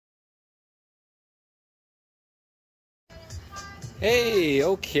Hey,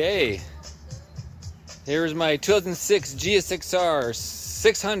 okay. Here's my 2006 GXRR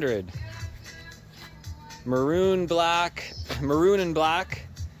 600. Maroon and black.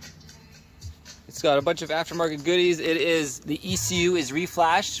 It's got a bunch of aftermarket goodies. The ECU is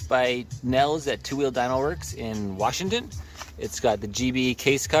reflashed by Nels at Two Wheel Dyno Works in Washington. It's got the GB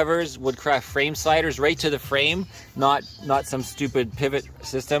case covers, Woodcraft frame sliders right to the frame, not some stupid pivot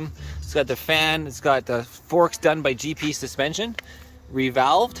system. It's got the fan, it's got the forks done by GP Suspension,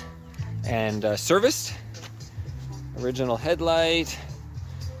 revalved and serviced. Original headlight.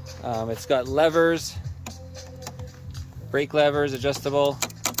 It's got levers, brake levers, adjustable,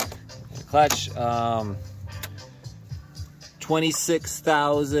 clutch.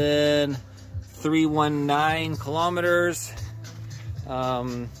 26,319 kilometers.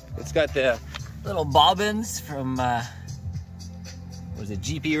 It's got the little bobbins from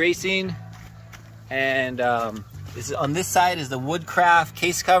GP Racing, and on this side is the Woodcraft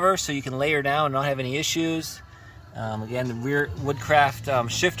case cover, so you can layer down and not have any issues. Again, the rear Woodcraft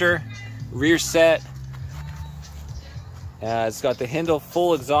shifter, rear set. It's got the Hindle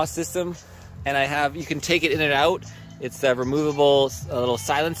full exhaust system, and you can take it in and out. It's a removable little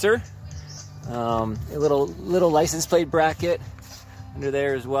silencer, a little license plate bracket under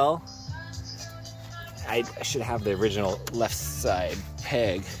there as well. I should have the original left side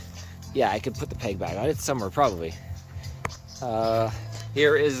peg. Yeah, I could put the peg back on it somewhere probably.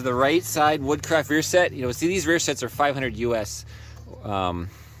 Here is the right side Woodcraft rear set. You know, see, these rear sets are 500 US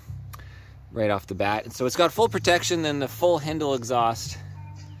right off the bat. And so it's got full protection, then the full Hindle exhaust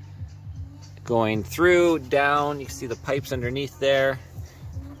going through, down. You can see the pipes underneath there.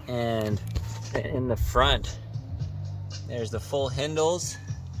 And in the front, there's the full Hindles.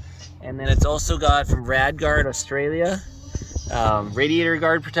 And then it's also got from Radguard Australia radiator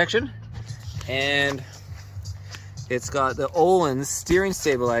guard protection. And it's got the Ohlins steering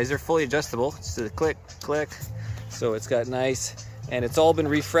stabilizer, fully adjustable. Just a click, click. So it's got nice, and it's all been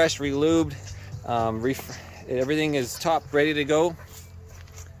refreshed, relubed. Everything is top, ready to go.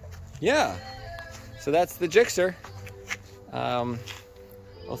 Yeah, so that's the Gixxer. I'll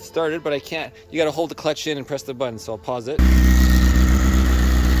start it, but I can't. You gotta hold the clutch in and press the button, so I'll pause it.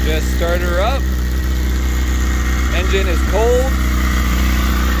 Just start her up. Engine is cold.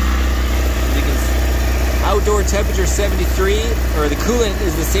 You can see outdoor temperature 73, or the coolant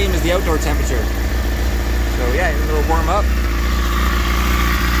is the same as the outdoor temperature. So yeah, it'll warm up.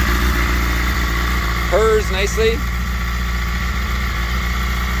 Purrs nicely.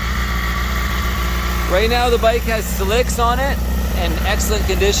 Right now the bike has slicks on it in excellent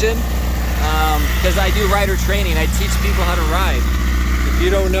condition, because I do rider training. I teach people how to ride. If you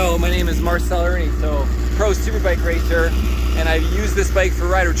don't know, my name is Marcel Ernie, so pro superbike racer, and I use this bike for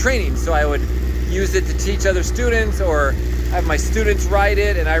rider training. So I would use it to teach other students, or have my students ride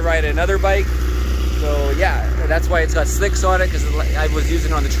it and I ride another bike. So yeah, that's why it's got slicks on it, because I was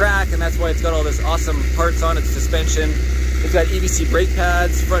using it on the track, and that's why it's got all this awesome parts on its suspension. It's got EBC brake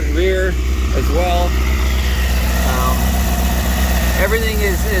pads, front and rear as well. Everything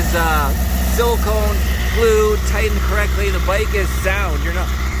is silicone, glued, tightened correctly. The bike is sound. You're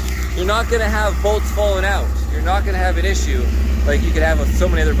not gonna have bolts falling out. You're not gonna have an issue like you could have with so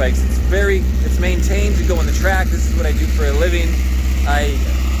many other bikes. It's maintained to go on the track. This is what I do for a living. I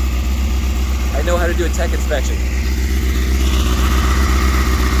know how to do a tech inspection.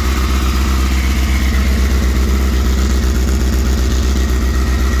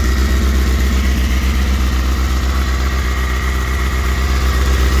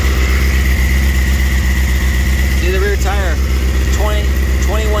 See the rear tire,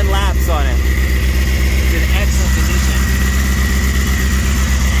 21 laps on it. It's in excellent condition.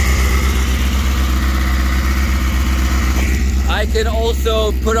 I can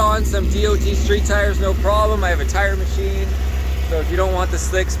also put on some DOT street tires, no problem. I have a tire machine, so if you don't want the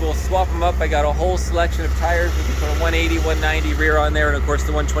slicks, we'll swap them up. I got a whole selection of tires. We can put a 180, 190 rear on there, and of course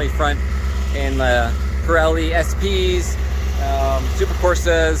the 120 front, and Pirelli SPs, Super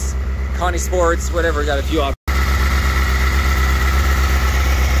Corsas, Connie Sports, whatever. Got a few options.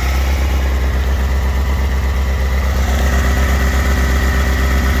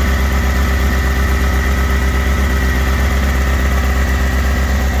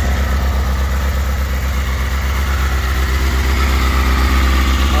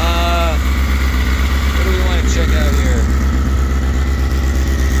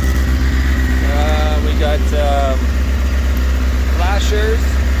 Flashers.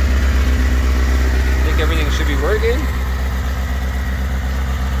 I think everything should be working.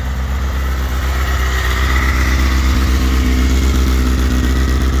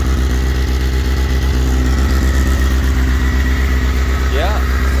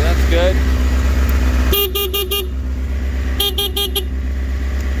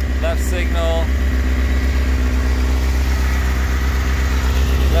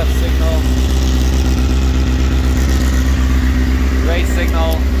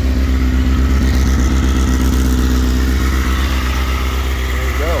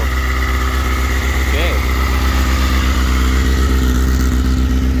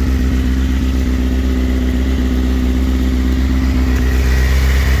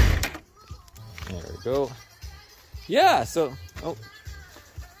 yeah, so, oh,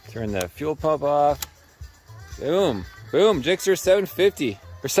 turn the fuel pump off. Boom, boom, GXRR 750,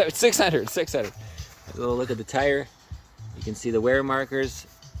 or 600. A little look at the tire. You can see the wear markers.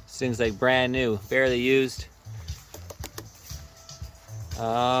 This thing's like brand new, barely used.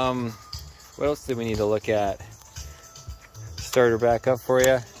 What else do we need to look at? Start her back up for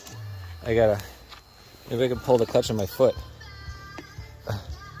you. Maybe I can pull the clutch on my foot.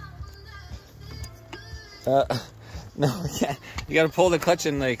 No, I can't. You gotta pull the clutch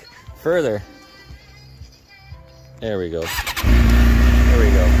in like further. There we go. There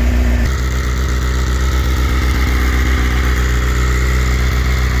we go.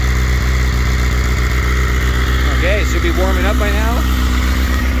 Okay, should be warming up by now.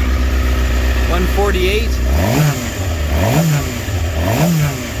 148.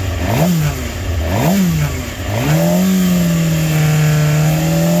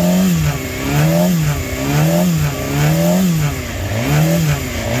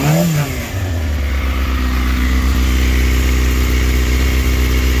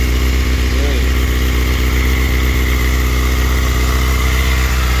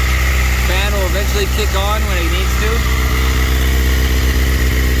 Fan will eventually kick on when it needs to.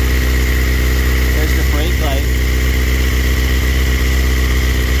 There's the brake light.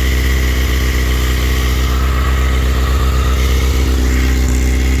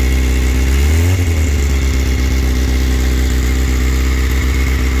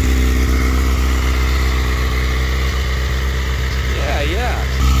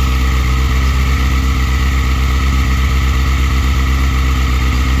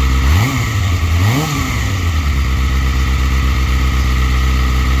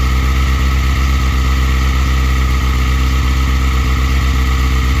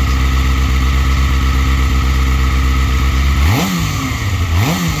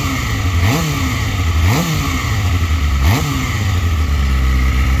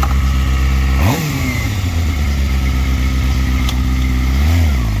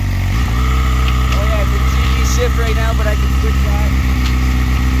 Right now, but I can switch that.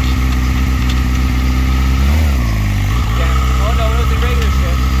 Yeah. Oh no, it was a regular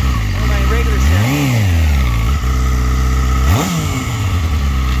shift. Oh, my regular shift.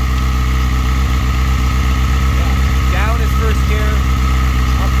 Yeah. Down is first gear,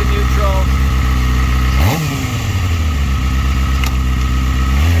 up to neutral.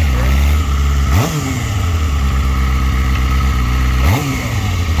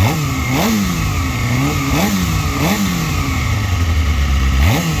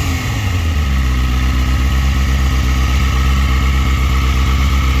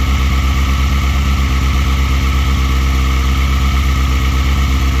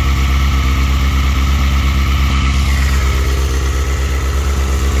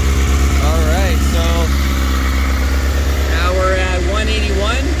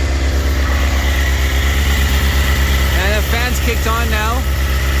 Kicked on now.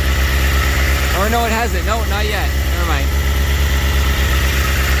 Or no, it hasn't. No, not yet. Never mind.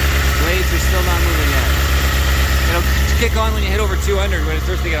 Blades are still not moving yet. It'll kick on when you hit over 200 when it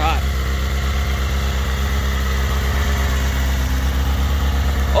starts to get hot.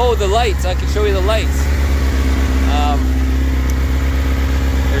 Oh, the lights. I can show you the lights.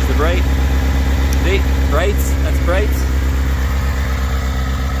 There's the bright. See? Brights. That's brights.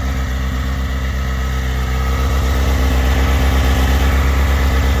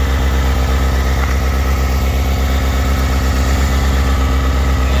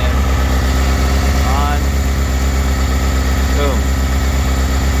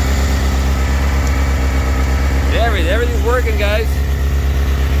 Everything's working, guys.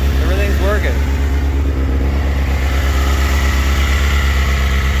 Everything's working.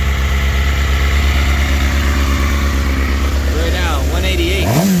 Right now, 188.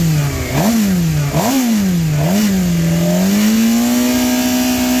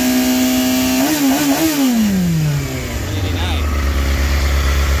 189.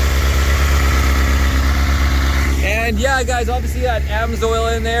 And yeah, guys, obviously got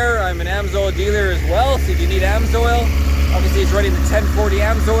AMSOIL in there. I'm an AMSOIL dealer as well, so if you need AMSOIL, obviously it's running the 1040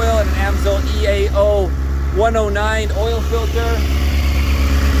 AMSOIL and an AMSOIL EAOM109 Oil Filter.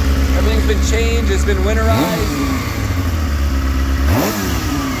 Everything's been changed, it's been winterized.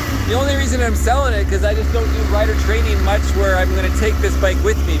 The only reason I'm selling it because I just don't do rider training much where I'm going to take this bike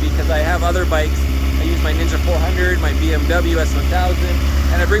with me because I have other bikes. I use my Ninja 400, my BMW S1000,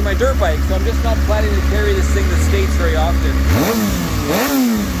 and I bring my dirt bike, so I'm just not planning to carry this thing to the States very often.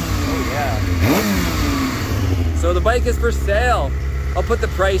 Oh yeah. So the bike is for sale. I'll put the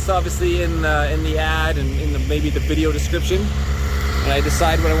price obviously in the ad and in maybe the video description, and I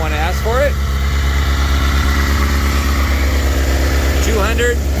decide what I want to ask for it.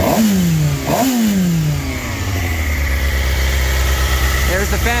 200. There's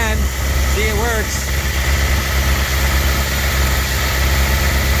the fan. See, it works.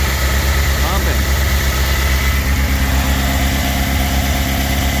 Pumping.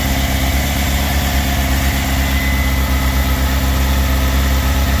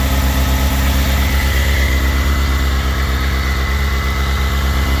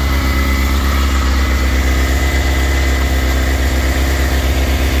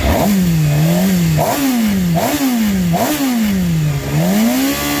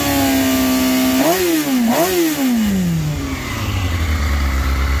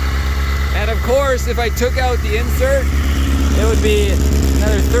 If I took out the insert, it would be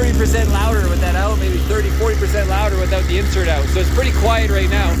another 30% louder with that out, maybe 30-40% louder without the insert out. So it's pretty quiet right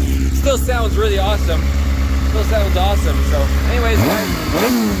now. Still sounds really awesome. Still sounds awesome. So anyways, guys,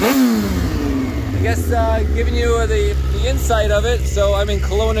 I guess giving you the inside of it. So I'm in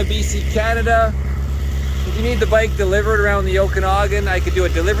Kelowna, BC, Canada. If you need the bike delivered around the Okanagan, I could do a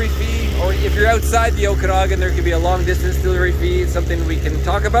delivery fee. Or if you're outside the Okanagan, there could be a long distance delivery fee. It's something we can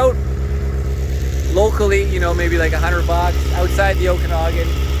talk about. Locally, you know, maybe like $100. Outside the Okanagan,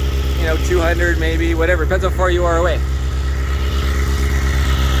 you know, 200 maybe, whatever. Depends how far you are away.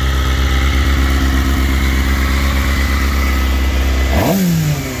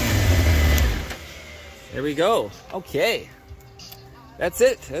 There we go. Okay. That's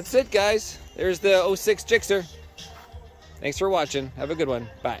it. That's it, guys. There's the 06 Gixxer. Thanks for watching. Have a good one.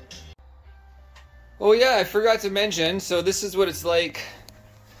 Bye. Oh yeah, I forgot to mention, so this is what it's like.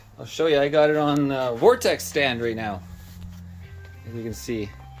 I'll show you. I got it on Vortex stand right now. As you can see,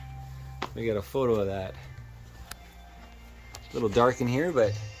 we got a photo of that. A little dark in here,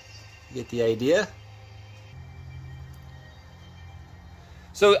 but you get the idea.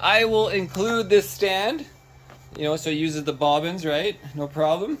 So I will include this stand, you know, so it uses the bobbins, right? No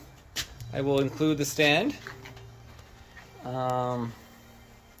problem. I will include the stand.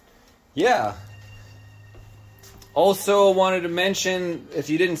 Yeah. Also wanted to mention, if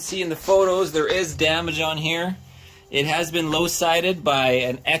you didn't see in the photos, there is damage on here. It has been low-sided by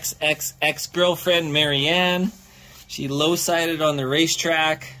an ex-girlfriend, Marianne. She low-sided on the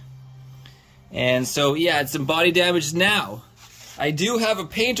racetrack. And so, yeah, it's some body damage now. I do have a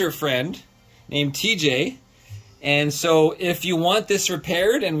painter friend named TJ. And so if you want this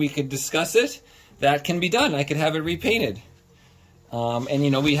repaired and we could discuss it, that can be done. I could have it repainted. And,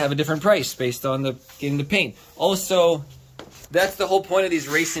 you know, we have a different price based on getting the paint. Also, that's the whole point of these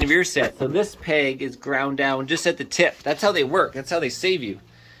racing rear sets. So this peg is ground down just at the tip. That's how they work. That's how they save you.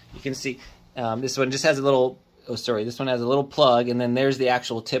 You can see this one just has a little, this one has a little plug, and then there's the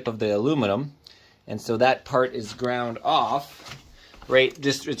actual tip of the aluminum. And so that part is ground off, right?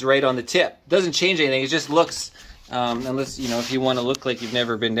 It's right on the tip. Doesn't change anything. It just looks, unless, you know, if you want to look like you've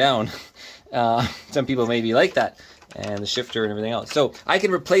never been down. Some people may be like that. And the shifter and everything else. So I can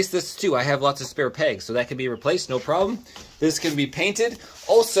replace this too. I have lots of spare pegs, so that can be replaced, no problem. This can be painted.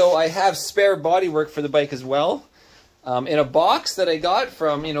 Also, I have spare bodywork for the bike as well, in a box that I got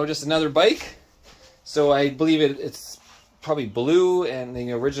from, you know, just another bike. So I believe it's probably blue and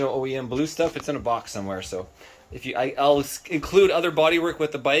the original OEM blue stuff. It's in a box somewhere. So if I'll include other bodywork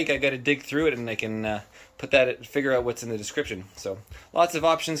with the bike. I got to dig through it, and I can figure out what's in the description. So lots of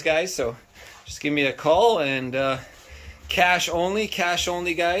options, guys. So just give me a call, and cash only,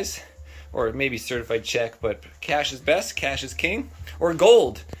 guys, or maybe certified check, but cash is best, cash is king, or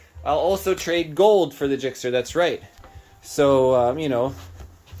gold. I'll also trade gold for the Gixxer, that's right. So, you know,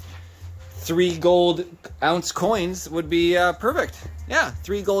 3 gold ounce coins would be perfect. Yeah,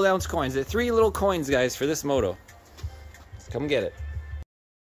 3 gold ounce coins. 3 little coins, guys, for this moto. Come get it.